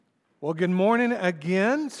Well, good morning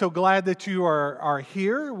again. So glad that you are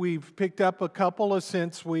here. We've picked up a couple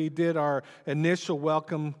since we did our initial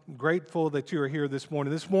welcome. Grateful that you are here this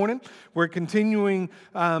morning. This morning, we're continuing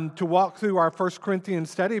to walk through our 1 Corinthians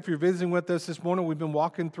study. If you're visiting with us this morning, we've been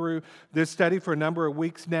walking through this study for a number of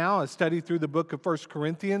weeks now, a study through the book of 1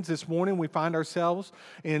 Corinthians. This morning, we find ourselves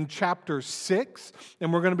in chapter 6,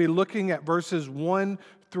 and we're going to be looking at verses 1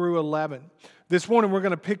 through 11. This morning, we're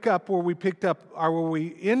going to pick up where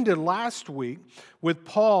we ended last week with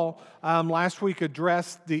Paul. Last week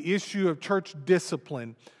addressed the issue of church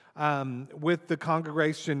discipline with the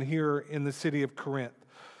congregation here in the city of Corinth.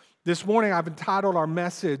 This morning, I've entitled our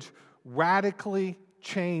message, Radically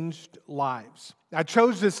Changed Lives. I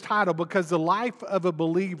chose this title because the life of a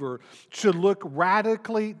believer should look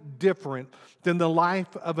radically different than the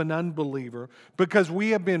life of an unbeliever, because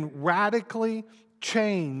we have been radically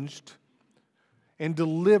changed and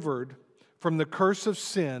delivered from the curse of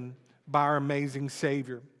sin by our amazing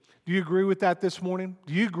Savior. Do you agree with that this morning?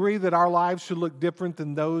 Do you agree that our lives should look different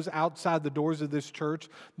than those outside the doors of this church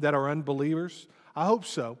that are unbelievers? I hope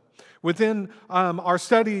so. Within our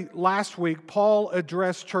study last week, Paul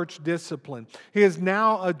addressed church discipline. He is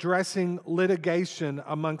now addressing litigation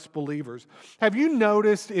amongst believers. Have you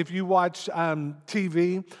noticed, if you watch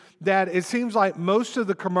TV, that it seems like most of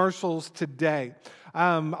the commercials today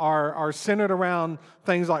are centered around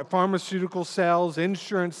things like pharmaceutical sales,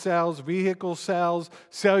 insurance sales, vehicle sales,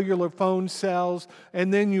 cellular phone sales,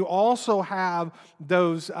 and then you also have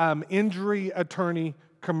those injury attorney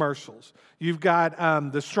commercials. You've got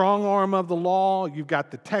the strong arm of the law. You've got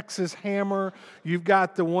the Texas hammer. You've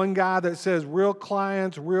got the one guy that says real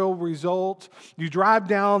clients, real results. You drive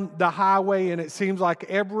down the highway and it seems like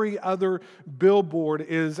every other billboard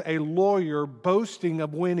is a lawyer boasting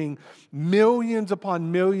of winning millions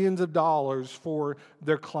upon millions of dollars for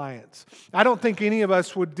their clients. I don't think any of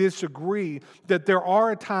us would disagree that there are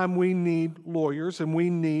a time we need lawyers and we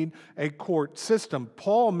need a court system.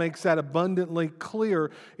 Paul makes that abundantly clear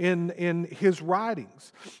in his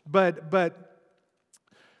writings. But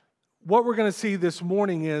what we're going to see this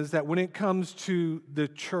morning is that when it comes to the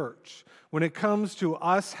church, when it comes to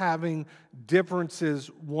us having differences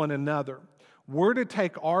one another, we're to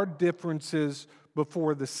take our differences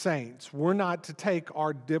before the saints. We're not to take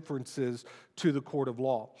our differences to the court of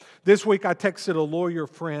law. This week I texted a lawyer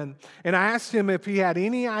friend and I asked him if he had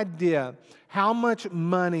any idea how much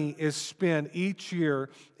money is spent each year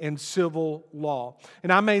in civil law.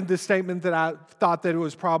 And I made the statement that I thought that it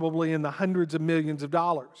was probably in the hundreds of millions of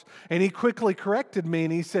dollars. And he quickly corrected me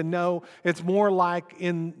and he said, no, it's more like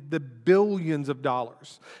in the billions of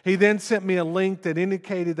dollars. He then sent me a link that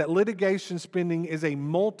indicated that litigation spending is a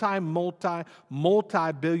multi-billion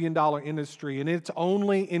dollar industry, and it's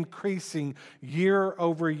only increasing year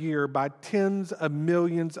over year by tens of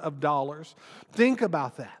millions of dollars. Think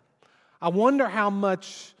about that. I wonder how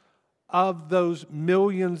much of those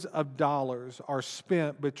millions of dollars are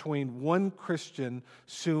spent between one Christian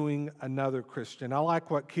suing another Christian. I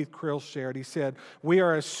like what Keith Krill shared. He said, "We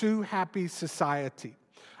are a sue-happy society.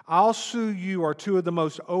 I'll sue you" are two of the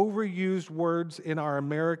most overused words in our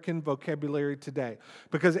American vocabulary today,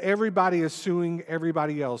 because everybody is suing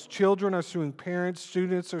everybody else. Children are suing parents,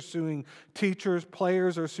 students are suing teachers,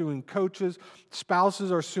 players are suing coaches,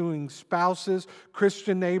 spouses are suing spouses,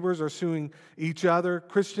 Christian neighbors are suing each other,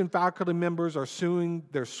 Christian faculty members are suing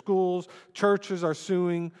their schools, churches are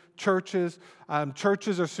suing churches,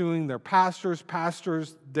 churches are suing their pastors,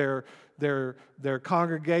 pastors their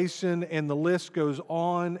congregation, and the list goes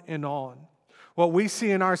on and on. What we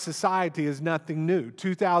see in our society is nothing new.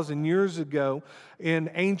 2,000 years ago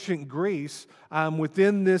in ancient Greece,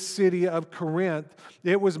 within this city of Corinth,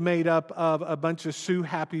 it was made up of a bunch of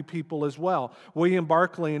sue-happy people as well. William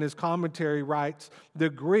Barclay in his commentary writes, the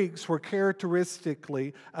Greeks were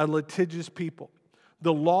characteristically a litigious people.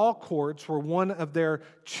 The law courts were one of their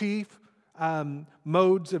chief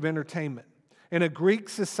modes of entertainment. In a Greek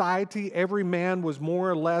society, every man was more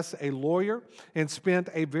or less a lawyer and spent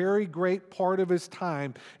a very great part of his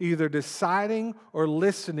time either deciding or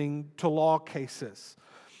listening to law cases.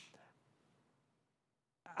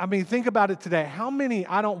 I mean, think about it today. How many,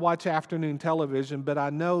 I don't watch afternoon television, but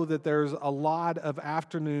I know that there's a lot of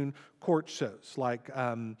afternoon court shows, like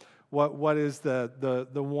what is the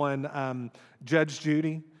one, Judge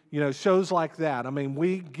Judy? You know, shows like that. I mean,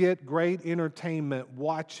 we get great entertainment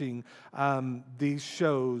watching these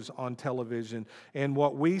shows on television. And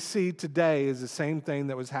what we see today is the same thing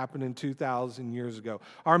that was happening 2,000 years ago.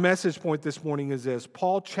 Our message point this morning is this: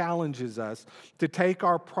 Paul challenges us to take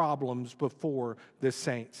our problems before the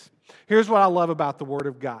saints. Here's what I love about the Word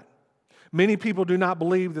of God. Many people do not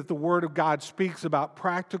believe that the Word of God speaks about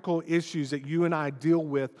practical issues that you and I deal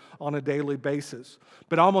with on a daily basis.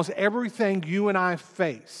 But almost everything you and I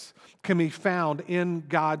face can be found in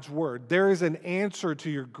God's Word. There is an answer to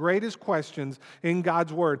your greatest questions in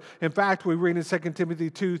God's Word. In fact, we read in 2 Timothy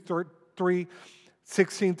 2:16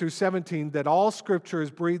 through 17, that all Scripture is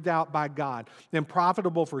breathed out by God and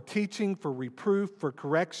profitable for teaching, for reproof, for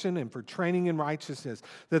correction, and for training in righteousness,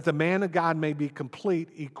 that the man of God may be complete,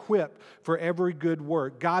 equipped for every good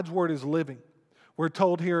work. God's Word is living. We're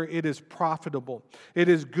told here it is profitable. It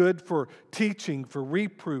is good for teaching, for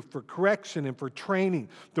reproof, for correction, and for training.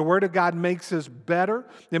 The Word of God makes us better.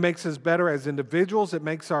 It makes us better as individuals. It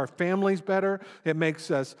makes our families better. It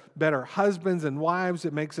makes us better husbands and wives.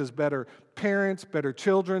 It makes us better parents, better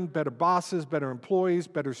children, better bosses, better employees,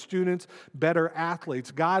 better students, better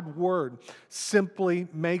athletes. God's Word simply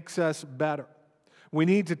makes us better. We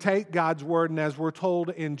need to take God's Word, and as we're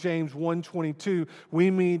told in James 1:22, we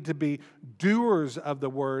need to be doers of the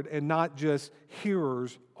Word and not just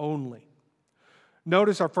hearers only.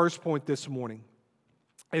 Notice our first point this morning.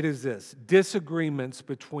 It is this: disagreements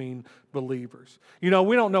between believers. We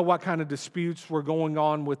don't know what kind of disputes were going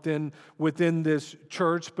on within this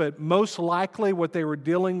church, but most likely what they were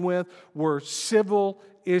dealing with were civil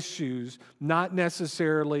issues, not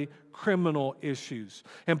necessarily criminal issues.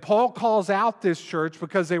 And Paul calls out this church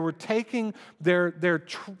because they were taking their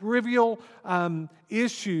trivial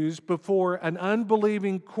issues before an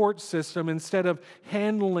unbelieving court system instead of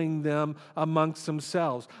handling them amongst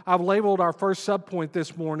themselves. I've labeled our first subpoint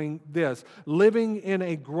this morning this: living in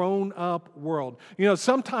a grown-up world.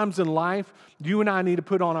 Sometimes in life, you and I need to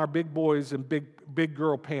put on our big boys and big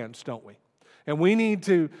girl pants, don't we? And we need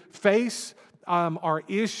to face our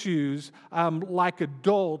issues like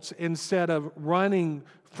adults instead of running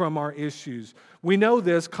from our issues. We know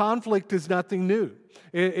this. Conflict is nothing new.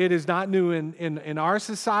 It is not new in our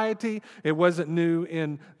society. It wasn't new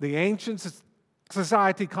in the ancient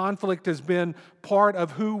society. Conflict has been part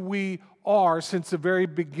of who we are since the very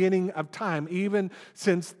beginning of time, even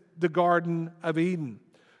since the Garden of Eden.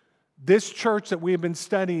 This church that we have been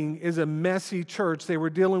studying is a messy church. They were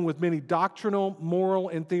dealing with many doctrinal, moral,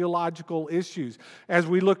 and theological issues. As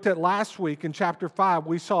we looked at last week in chapter 5,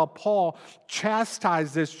 we saw Paul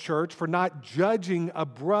chastise this church for not judging a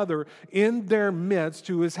brother in their midst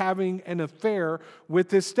who is having an affair with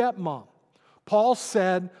his stepmom. Paul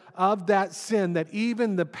said of that sin that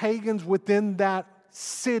even the pagans within that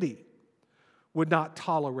city would not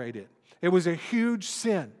tolerate it. It was a huge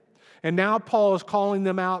sin. And now Paul is calling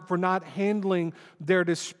them out for not handling their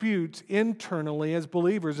disputes internally as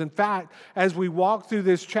believers. In fact, as we walk through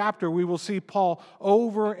this chapter, we will see Paul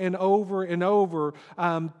over and over and over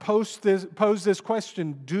pose this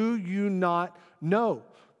question: do you not know?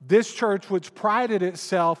 This church, which prided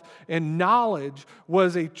itself in knowledge,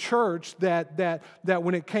 was a church that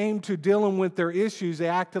when it came to dealing with their issues, they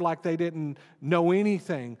acted like they didn't know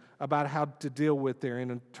anything about how to deal with their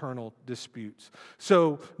internal disputes.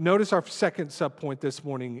 So notice our second subpoint this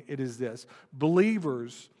morning. It is this: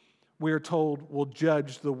 believers, we are told, will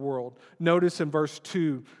judge the world. Notice in verse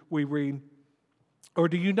 2 we read, "Or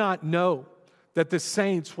do you not know that the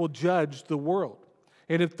saints will judge the world?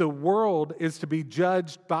 And if the world is to be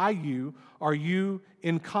judged by you, are you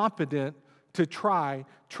incompetent to try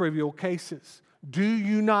trivial cases?" Do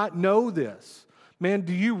you not know this? Man,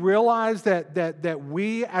 do you realize that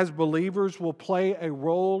we as believers will play a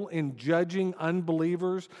role in judging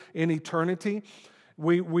unbelievers in eternity?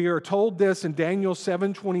 We are told this in Daniel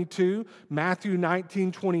 7:22, Matthew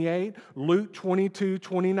 19:28, Luke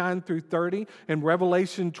 22:29 through 30, and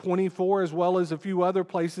Revelation 24, as well as a few other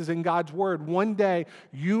places in God's Word. One day,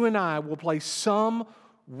 you and I will play some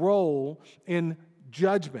role in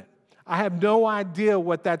judgment. I have no idea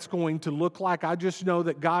what that's going to look like. I just know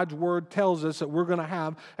that God's Word tells us that we're going to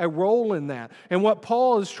have a role in that. And what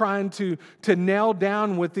Paul is trying to nail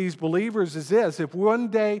down with these believers is this: if one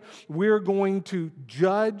day we're going to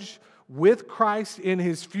judge with Christ in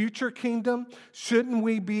His future kingdom, shouldn't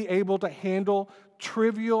we be able to handle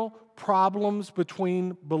trivial problems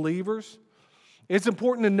between believers? It's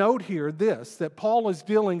important to note here that Paul is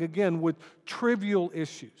dealing, again, with trivial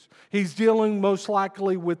issues. He's dealing most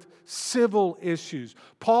likely with civil issues.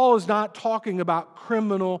 Paul is not talking about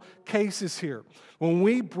criminal cases here. When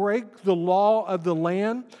we break the law of the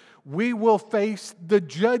land, we will face the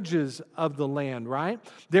judges of the land, right?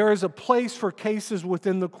 There is a place for cases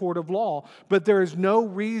within the court of law, but there is no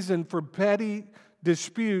reason for petty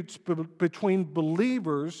disputes between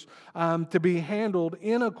believers to be handled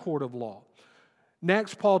in a court of law.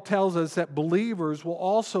 Next, Paul tells us that believers will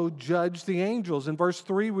also judge the angels. In verse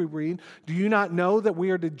 3 we read, "Do you not know that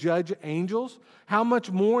we are to judge angels? How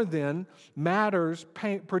much more then matters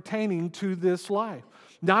pertaining to this life?"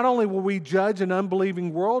 Not only will we judge an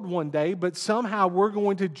unbelieving world one day, but somehow we're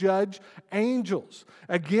going to judge angels.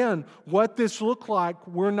 Again, what this looked like,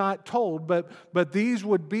 we're not told, but these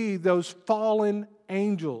would be those fallen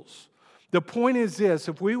angels. The point is this: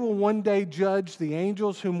 if we will one day judge the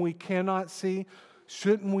angels whom we cannot see,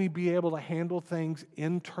 shouldn't we be able to handle things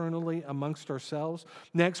internally amongst ourselves?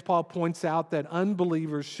 Next, Paul points out that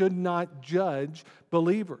unbelievers should not judge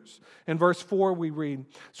believers. In verse 4 we read,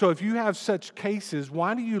 "So if you have such cases,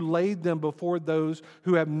 why do you lay them before those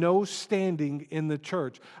who have no standing in the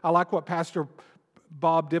church?" I like what Pastor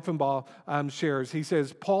Bob Diffenbaugh shares. He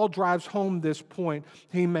says, Paul drives home this point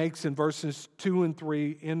he makes in verses 2 and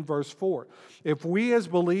 3 in verse 4. If we as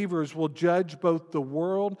believers will judge both the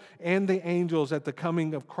world and the angels at the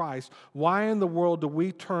coming of Christ, why in the world do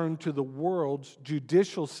we turn to the world's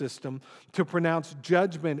judicial system to pronounce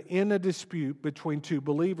judgment in a dispute between two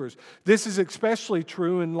believers? This is especially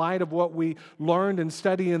true in light of what we learned and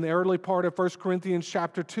studied in the early part of 1 Corinthians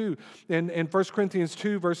chapter 2. In 1 Corinthians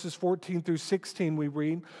 2, verses 14 through 16, we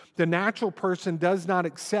read, "The natural person does not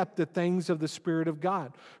accept the things of the Spirit of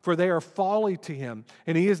God, for they are folly to him,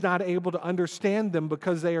 and he is not able to understand them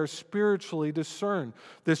because they are spiritually discerned.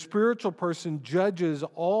 The spiritual person judges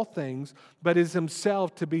all things, but is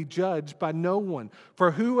himself to be judged by no one.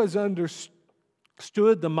 For who has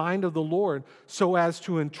understood the mind of the Lord so as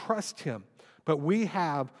to entrust him? But we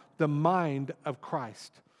have the mind of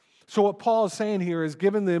Christ." So what Paul is saying here is,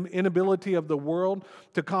 given the inability of the world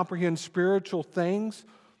to comprehend spiritual things,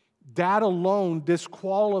 that alone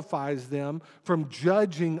disqualifies them from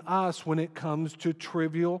judging us when it comes to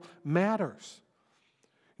trivial matters.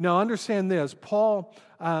 Now understand this, Paul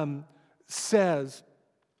says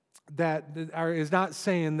that, or is not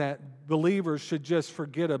saying that believers should just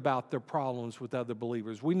forget about their problems with other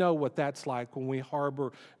believers. We know what that's like when we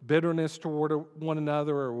harbor bitterness toward one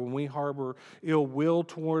another, or when we harbor ill will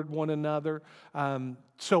toward one another.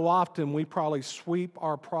 So often we probably sweep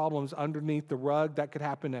our problems underneath the rug. That could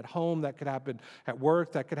happen at home, that could happen at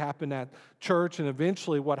work, that could happen at church, and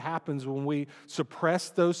eventually what happens when we suppress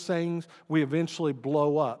those things, we eventually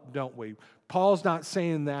blow up, don't we? Paul's not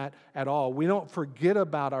saying that at all. We don't forget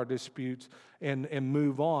about our disputes and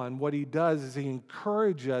move on. What he does is he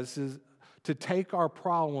encourages us to take our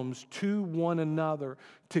problems to one another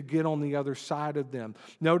to get on the other side of them.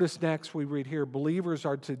 Notice next we read here, believers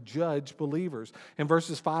are to judge believers. In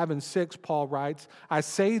verses 5 and 6, Paul writes, "I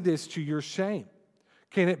say this to your shame.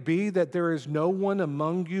 Can it be that there is no one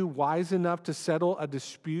among you wise enough to settle a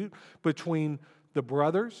dispute between the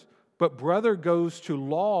brothers? But brother goes to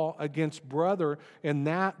law against brother, and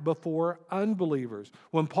that before unbelievers."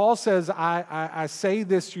 When Paul says, I say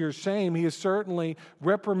this to your shame, he is certainly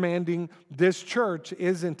reprimanding this church,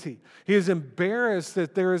 isn't he? He is embarrassed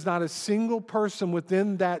that there is not a single person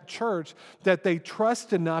within that church that they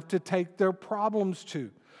trust enough to take their problems to.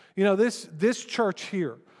 You know, this church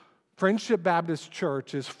here, Friendship Baptist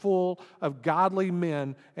Church, is full of godly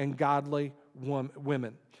men and godly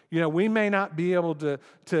women. You know, we may not be able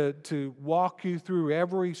to walk you through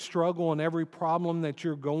every struggle and every problem that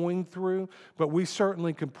you're going through, but we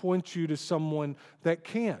certainly can point you to someone that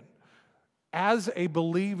can. As a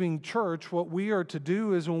believing church, what we are to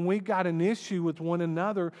do is when we got an issue with one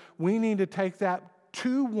another, we need to take that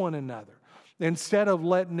to one another instead of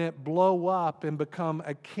letting it blow up and become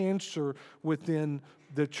a cancer within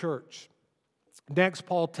the church. Next,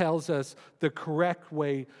 Paul tells us the correct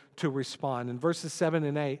way to respond. In verses 7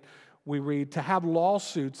 and 8, we read, "To have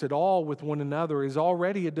lawsuits at all with one another is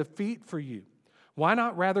already a defeat for you. Why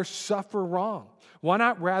not rather suffer wrong? Why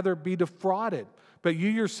not rather be defrauded? But you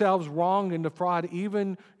yourselves wrong and defraud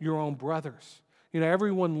even your own brothers." You know,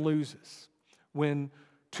 everyone loses when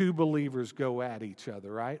two believers go at each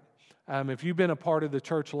other, right? If you've been a part of the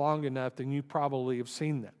church long enough, then you probably have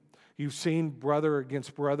seen that. You've seen brother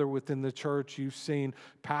against brother within the church. You've seen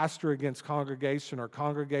pastor against congregation or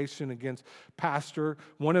congregation against pastor.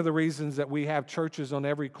 One of the reasons that we have churches on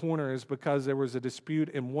every corner is because there was a dispute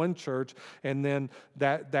in one church, and then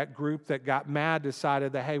that group that got mad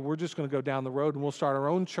decided that, hey, we're just going to go down the road and we'll start our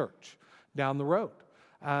own church down the road.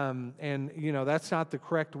 And, you know, that's not the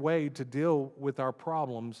correct way to deal with our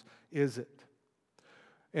problems, is it?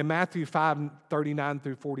 In Matthew 5:39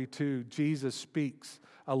 through 42, Jesus speaks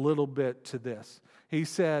a little bit to this. He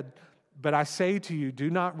said, "But I say to you, do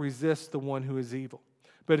not resist the one who is evil.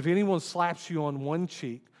 But if anyone slaps you on one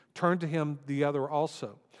cheek, turn to him the other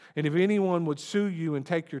also. And if anyone would sue you and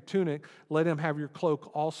take your tunic, let him have your cloak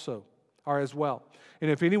also. are as well. And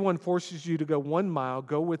if anyone forces you to go 1 mile,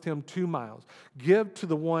 go with him 2 miles. Give to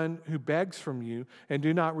the one who begs from you, and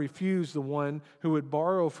do not refuse the one who would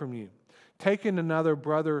borrow from you. Taking another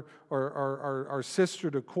brother or sister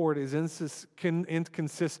to court is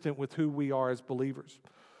inconsistent with who we are as believers.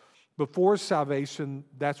 Before salvation,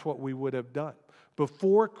 that's what we would have done.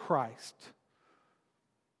 Before Christ,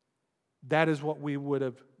 that is what we would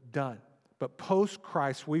have done. But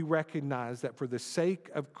post-Christ, we recognize that for the sake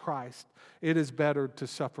of Christ, it is better to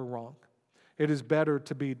suffer wrong. It is better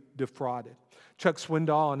to be defrauded. Chuck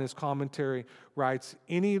Swindoll in his commentary writes,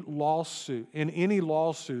 in any lawsuit,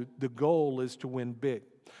 the goal is to win big.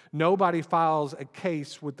 Nobody files a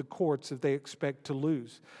case with the courts if they expect to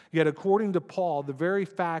lose. Yet according to Paul, the very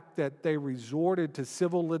fact that they resorted to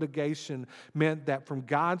civil litigation meant that from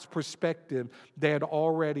God's perspective, they had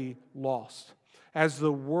already lost. As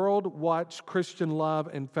the world watched Christian love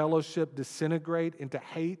and fellowship disintegrate into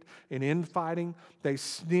hate and infighting, they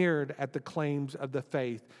sneered at the claims of the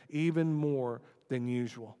faith even more than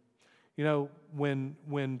usual. You know,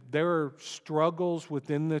 when there are struggles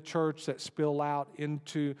within the church that spill out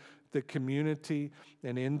into the community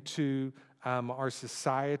and into our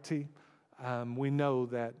society, we know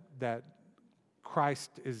that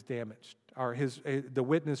Christ is damaged, or the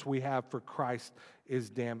witness we have for Christ is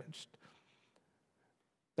damaged.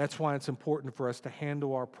 That's why it's important for us to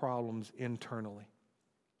handle our problems internally.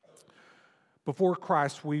 Before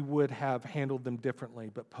Christ, we would have handled them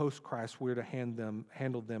differently, but post-Christ, we're to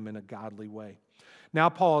handle them in a godly way. Now,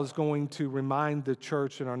 Paul is going to remind the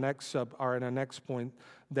church in our next point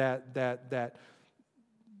that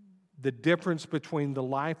the difference between the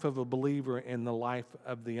life of a believer and the life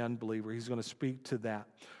of the unbeliever. He's going to speak to that.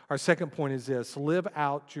 Our second point is this: live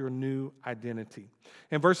out your new identity.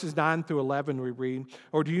 In verses 9 through 11 we read,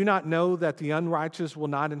 "Or do you not know that the unrighteous will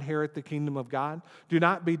not inherit the kingdom of God? Do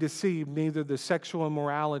not be deceived, neither the sexual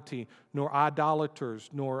immorality, nor idolaters,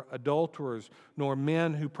 nor adulterers, nor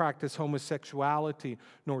men who practice homosexuality,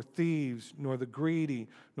 nor thieves, nor the greedy,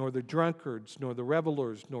 nor the drunkards, nor the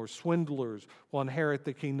revelers, nor swindlers will inherit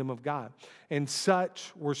the kingdom of God. And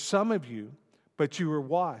such were some of you, but you were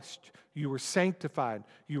washed, you were sanctified,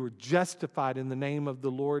 you were justified in the name of the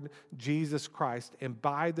Lord Jesus Christ and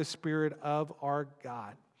by the Spirit of our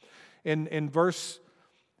God." In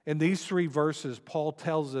these 3 verses, Paul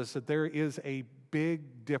tells us that there is a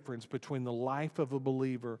big difference between the life of a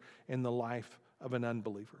believer and the life of an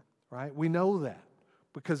unbeliever, right? We know that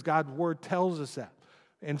because God's Word tells us that.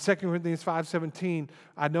 In 2 Corinthians 5:17,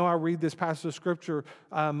 I know I read this passage of Scripture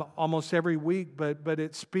almost every week, but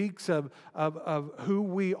it speaks of who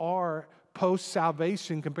we are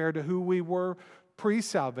post-salvation compared to who we were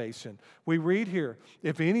pre-salvation. We read here,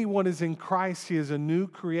 "If anyone is in Christ, he is a new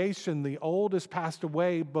creation. The old has passed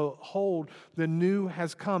away, behold, the new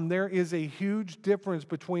has come." There is a huge difference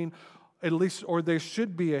between, there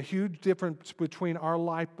should be a huge difference between our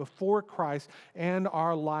life before Christ and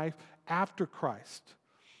our life after Christ.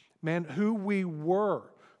 Man, who we were.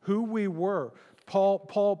 Paul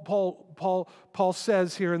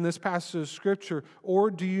says here in this passage of Scripture,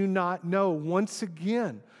 "Or do you not know?" Once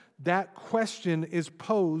again, that question is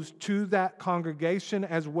posed to that congregation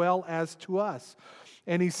as well as to us.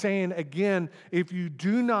 And he's saying again, if you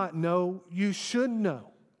do not know, you should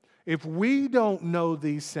know. If we don't know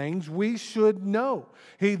these things, we should know.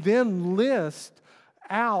 He then lists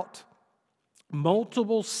out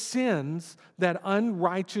multiple sins that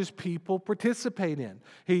unrighteous people participate in.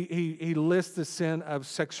 He lists the sin of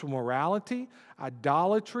sexual morality,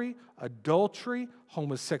 idolatry, adultery,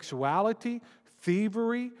 homosexuality,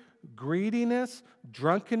 thievery, greediness,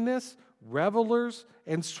 drunkenness, revelers,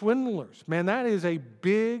 and swindlers. Man, that is a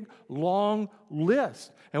big, long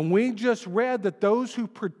list. And we just read that those who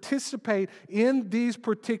participate in these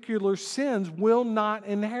particular sins will not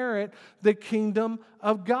inherit the kingdom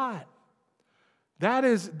of God. That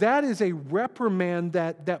is a reprimand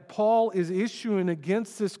that Paul is issuing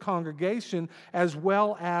against this congregation as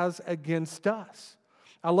well as against us.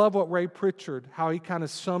 I love what Ray Pritchard, how he kind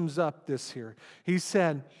of sums up this here. He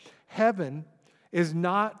said, "Heaven is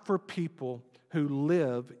not for people who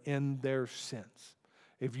live in their sins."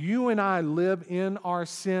 If you and I live in our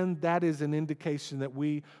sin, that is an indication that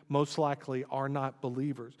we most likely are not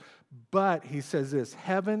believers. But he says this: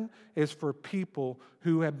 heaven is for people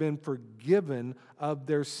who have been forgiven of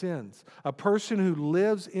their sins. A person who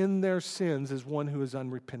lives in their sins is one who is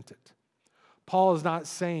unrepentant. Paul is not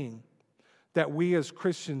saying that we as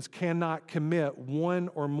Christians cannot commit one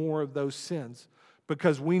or more of those sins,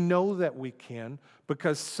 because we know that we can,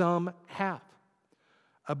 because some have.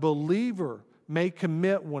 A believer may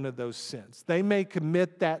commit one of those sins. They may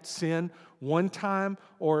commit that sin one time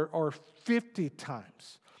or 50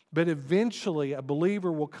 times. But eventually, a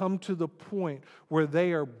believer will come to the point where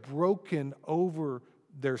they are broken over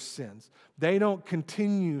their sins. They don't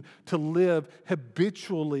continue to live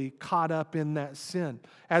habitually caught up in that sin.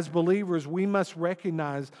 As believers, we must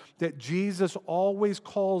recognize that Jesus always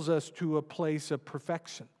calls us to a place of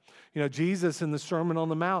perfection. You know, Jesus in the Sermon on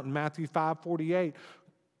the Mount in Matthew 5:48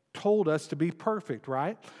 told us to be perfect,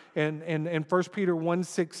 right? And 1 Peter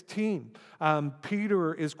 1:16,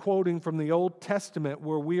 Peter is quoting from the Old Testament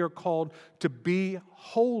where we are called to be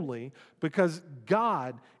holy because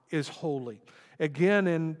God is holy. Again,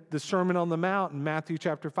 in the Sermon on the Mount in Matthew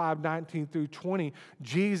chapter 5:19 through 20,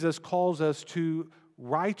 Jesus calls us to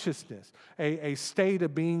righteousness, a state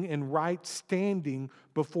of being in right standing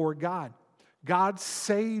before God. God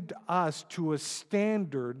saved us to a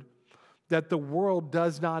standard that the world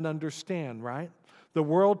does not understand, right? The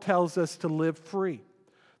world tells us to live free.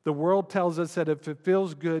 The world tells us that if it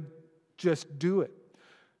feels good, just do it.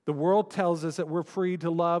 The world tells us that we're free to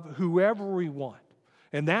love whoever we want.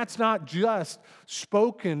 And that's not just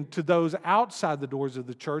spoken to those outside the doors of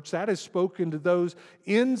the church. That is spoken to those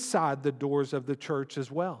inside the doors of the church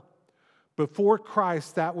as well. Before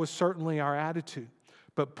Christ, that was certainly our attitude.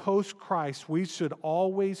 But post-Christ, we should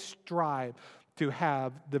always strive to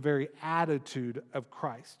have the very attitude of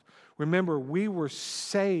Christ. Remember, we were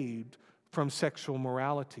saved from sexual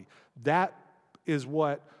morality. That is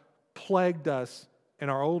what plagued us in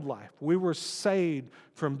our old life. We were saved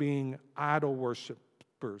from being idol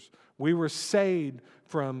worshipers. We were saved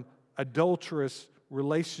from adulterous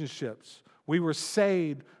relationships. We were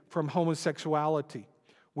saved from homosexuality.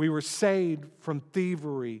 We were saved from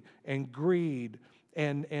thievery and greed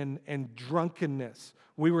and drunkenness.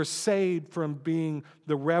 We were saved from being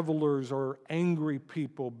the revelers or angry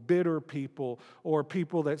people, bitter people, or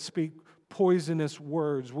people that speak poisonous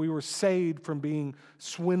words. We were saved from being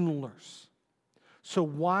swindlers. So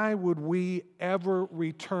why would we ever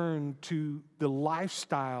return to the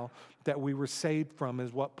lifestyle that we were saved from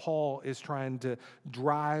is what Paul is trying to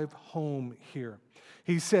drive home here.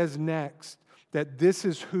 He says next that this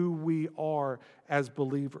is who we are as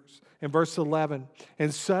believers. In verse 11,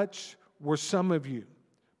 and such were some of you,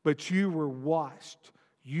 but you were washed,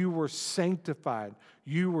 you were sanctified,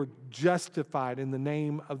 you were justified in the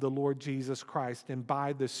name of the Lord Jesus Christ and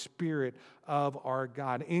by the Spirit of our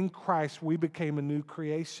God. In Christ, we became a new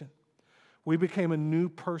creation. We became a new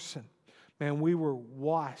person. Man, we were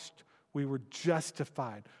washed, we were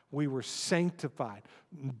justified, we were sanctified.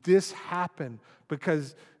 This happened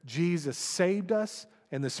because Jesus saved us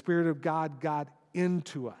and the Spirit of God got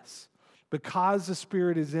into us. Because the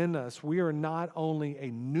Spirit is in us, we are not only a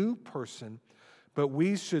new person, but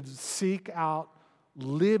we should seek out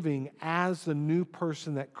living as the new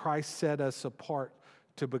person that Christ set us apart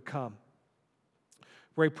to become.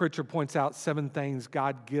 Ray Pritchard points out 7 things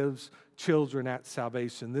God gives children at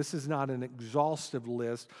salvation. This is not an exhaustive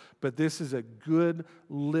list, but this is a good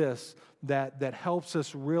list that helps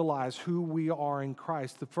us realize who we are in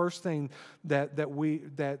Christ. The first thing that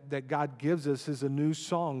God gives us is a new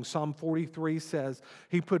song. Psalm 43 says,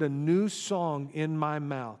 He put a new song in my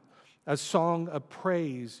mouth, a song of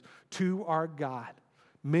praise to our God.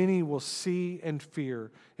 Many will see and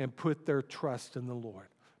fear and put their trust in the Lord.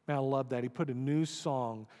 Man, I love that. He put a new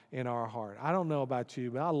song in our heart. I don't know about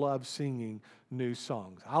you, but I love singing new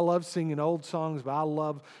songs. I love singing old songs, but I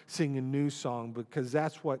love singing new songs because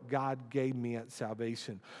that's what God gave me at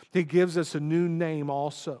salvation. He gives us a new name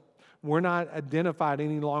also. We're not identified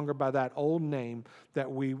any longer by that old name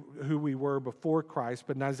who we were before Christ.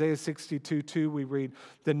 But in Isaiah 62:2 we read,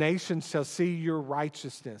 the nations shall see your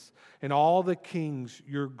righteousness, and all the kings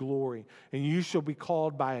your glory. And you shall be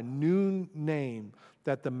called by a new name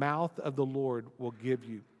that the mouth of the Lord will give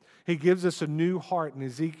you. He gives us a new heart in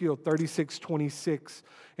Ezekiel 36:26.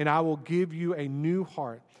 And I will give you a new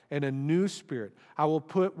heart and a new spirit I will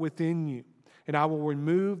put within you. And I will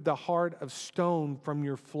remove the heart of stone from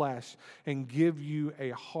your flesh and give you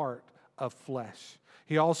a heart of flesh.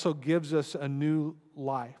 He also gives us a new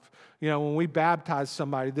life. You know, when we baptize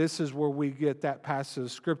somebody, this is where we get that passage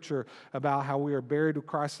of Scripture about how we are buried with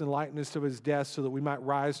Christ in the likeness of His death so that we might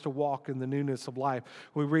rise to walk in the newness of life.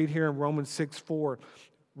 We read here in Romans 6:4,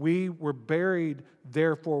 we were buried,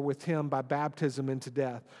 therefore, with Him by baptism into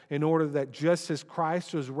death, in order that just as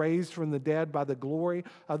Christ was raised from the dead by the glory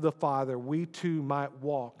of the Father, we too might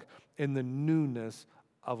walk in the newness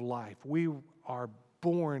of life. We are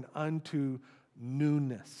born unto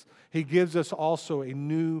newness. He gives us also a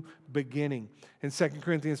new beginning. In 2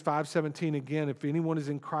 Corinthians 5:17, again, if anyone is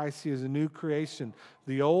in Christ, he is a new creation.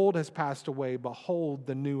 The old has passed away. Behold,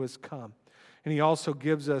 the new has come. And he also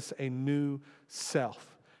gives us a new self.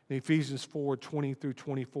 In Ephesians 4:20 through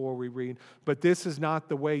 24, we read, "But this is not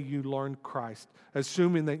the way you learned Christ,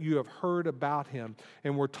 assuming that you have heard about him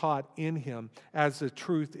and were taught in him, as the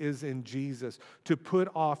truth is in Jesus, to put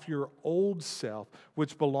off your old self,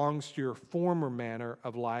 which belongs to your former manner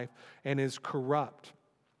of life and is corrupt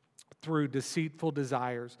through deceitful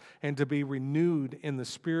desires, and to be renewed in the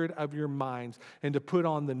spirit of your minds, and to put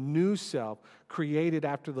on the new self, created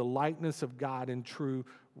after the likeness of God in true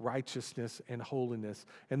righteousness and holiness."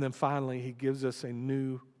 And then finally, he gives us a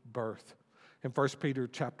new birth. In 1 Peter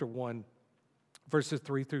chapter 1, verses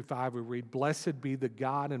 3 through 5, we read, "Blessed be the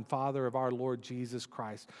God and Father of our Lord Jesus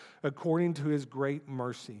Christ. According to his great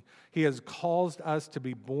mercy, he has caused us to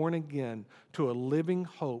be born again to a living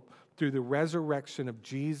hope through the resurrection of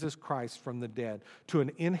Jesus Christ from the dead, to an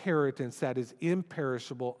inheritance that is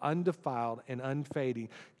imperishable, undefiled, and unfading,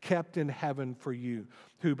 kept in heaven for you,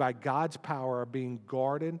 who by God's power are being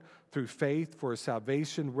guarded through faith for a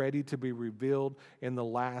salvation ready to be revealed in the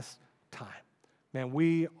last time." Man,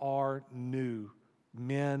 we are new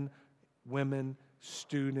men, women,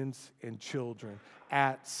 students, and children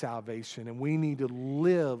at salvation. And we need to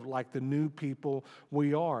live like the new people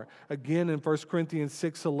we are. Again, in 1 Corinthians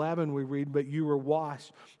 6:11, we read, "But you were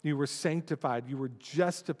washed, you were sanctified, you were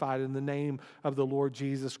justified in the name of the Lord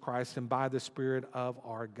Jesus Christ and by the Spirit of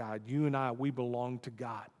our God." You and I, we belong to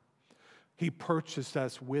God. He purchased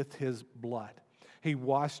us with his blood. He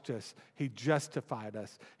washed us. He justified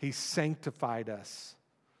us. He sanctified us.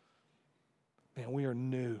 Man, we are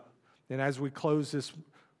new. And as we close this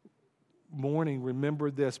morning,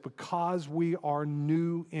 remember this: because we are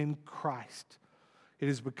new in Christ, it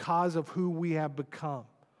is because of who we have become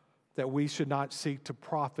that we should not seek to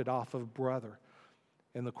profit off of brother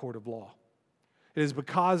in the court of law. It is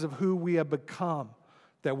because of who we have become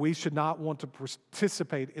that we should not want to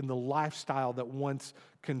participate in the lifestyle that once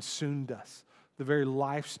consumed us, the very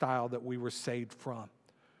lifestyle that we were saved from.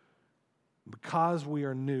 Because we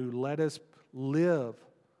are new, let us live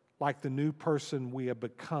like the new person we have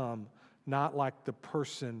become, not like the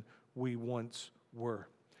person we once were.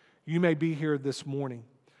 You may be here this morning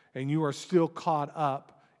and you are still caught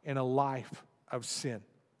up in a life of sin.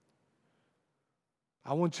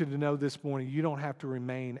 I want you to know this morning, you don't have to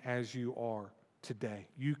remain as you are today.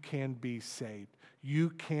 You can be saved.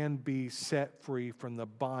 You can be set free from the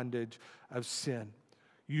bondage of sin.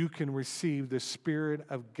 You can receive the Spirit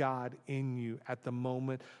of God in you at the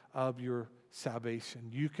moment of your salvation.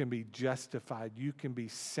 You can be justified. You can be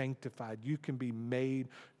sanctified. You can be made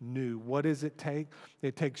new. What does it take?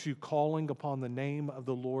 It takes you calling upon the name of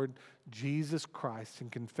the Lord Jesus Christ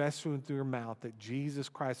and confessing with your mouth that Jesus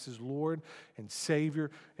Christ is Lord and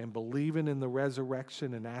Savior, and believing in the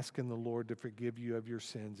resurrection and asking the Lord to forgive you of your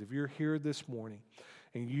sins. If you're here this morning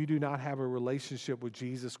and you do not have a relationship with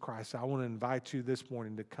Jesus Christ, I want to invite you this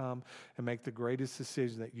morning to come and make the greatest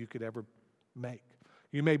decision that you could ever make.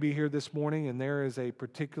 You may be here this morning and there is a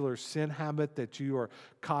particular sin habit that you are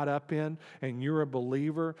caught up in, and you're a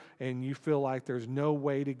believer and you feel like there's no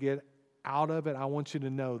way to get out of it. I want you to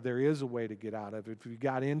know there is a way to get out of it. If you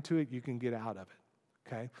got into it, you can get out of it,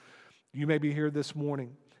 okay? You may be here this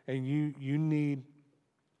morning and you need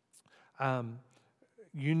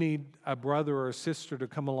a brother or a sister to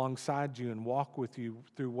come alongside you and walk with you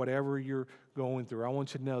through whatever you're going through. I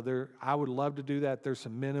want you to know I would love to do that. There's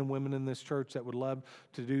some men and women in this church that would love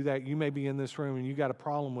to do that. You may be in this room and you got a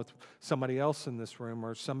problem with somebody else in this room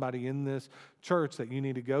or somebody in this church that you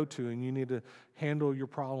need to go to, and you need to handle your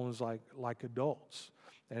problems like adults.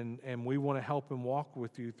 And we want to help and walk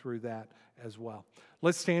with you through that as well.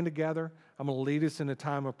 Let's stand together. I'm going to lead us in a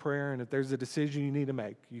time of prayer, and if there's a decision you need to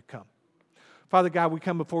make, you come. Father God, we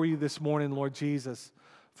come before you this morning, Lord Jesus.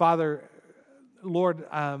 Father, Lord,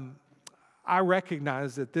 I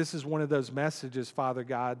recognize that this is one of those messages, Father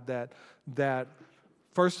God, that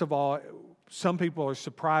first of all, some people are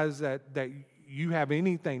surprised that you have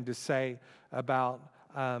anything to say about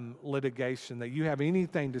litigation, that you have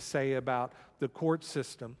anything to say about the court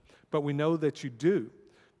system. But we know that you do,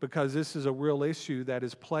 because this is a real issue that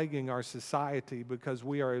is plaguing our society, because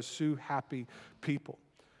we are a sue-happy people.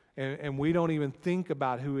 And we don't even think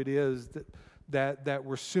about who it is that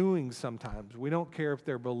we're suing sometimes. We don't care if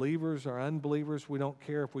they're believers or unbelievers. We don't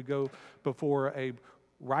care if we go before a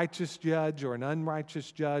righteous judge or an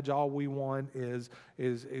unrighteous judge. All we want is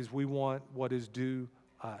we want what is due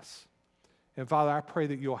us. And Father, I pray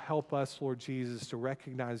that you'll help us, Lord Jesus, to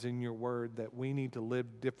recognize in your word that we need to live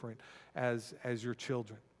different as your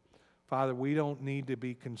children. Father, we don't need to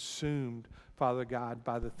be consumed, Father God,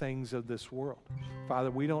 by the things of this world.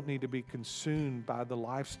 Father, we don't need to be consumed by the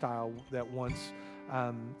lifestyle that once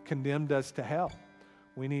condemned us to hell.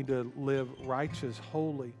 We need to live righteous,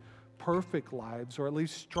 holy, perfect lives, or at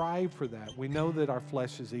least strive for that. We know that our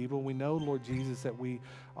flesh is evil. We know, Lord Jesus, that we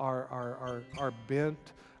are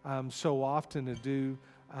bent so often to do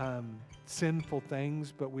sinful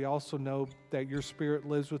things, but we also know that your Spirit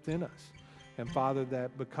lives within us. And Father,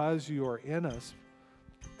 that because you are in us,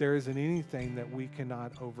 there isn't anything that we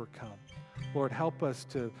cannot overcome. Lord, help us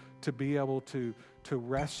to be able to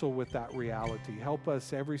wrestle with that reality. Help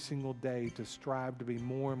us every single day to strive to be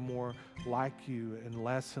more and more like you and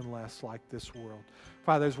less like this world.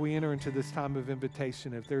 Father, as we enter into this time of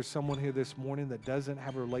invitation, if there's someone here this morning that doesn't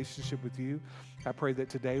have a relationship with you, I pray that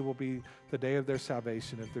today will be the day of their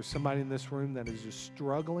salvation. If there's somebody in this room that is just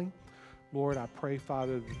struggling, Lord, I pray,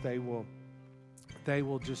 Father, that they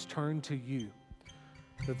will just turn to you,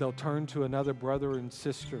 that they'll turn to another brother and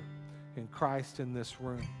sister in Christ in this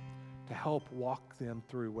room to help walk them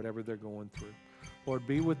through whatever they're going through. Lord,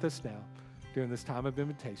 be with us now during this time of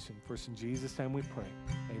invitation. For it's in Jesus' name we pray.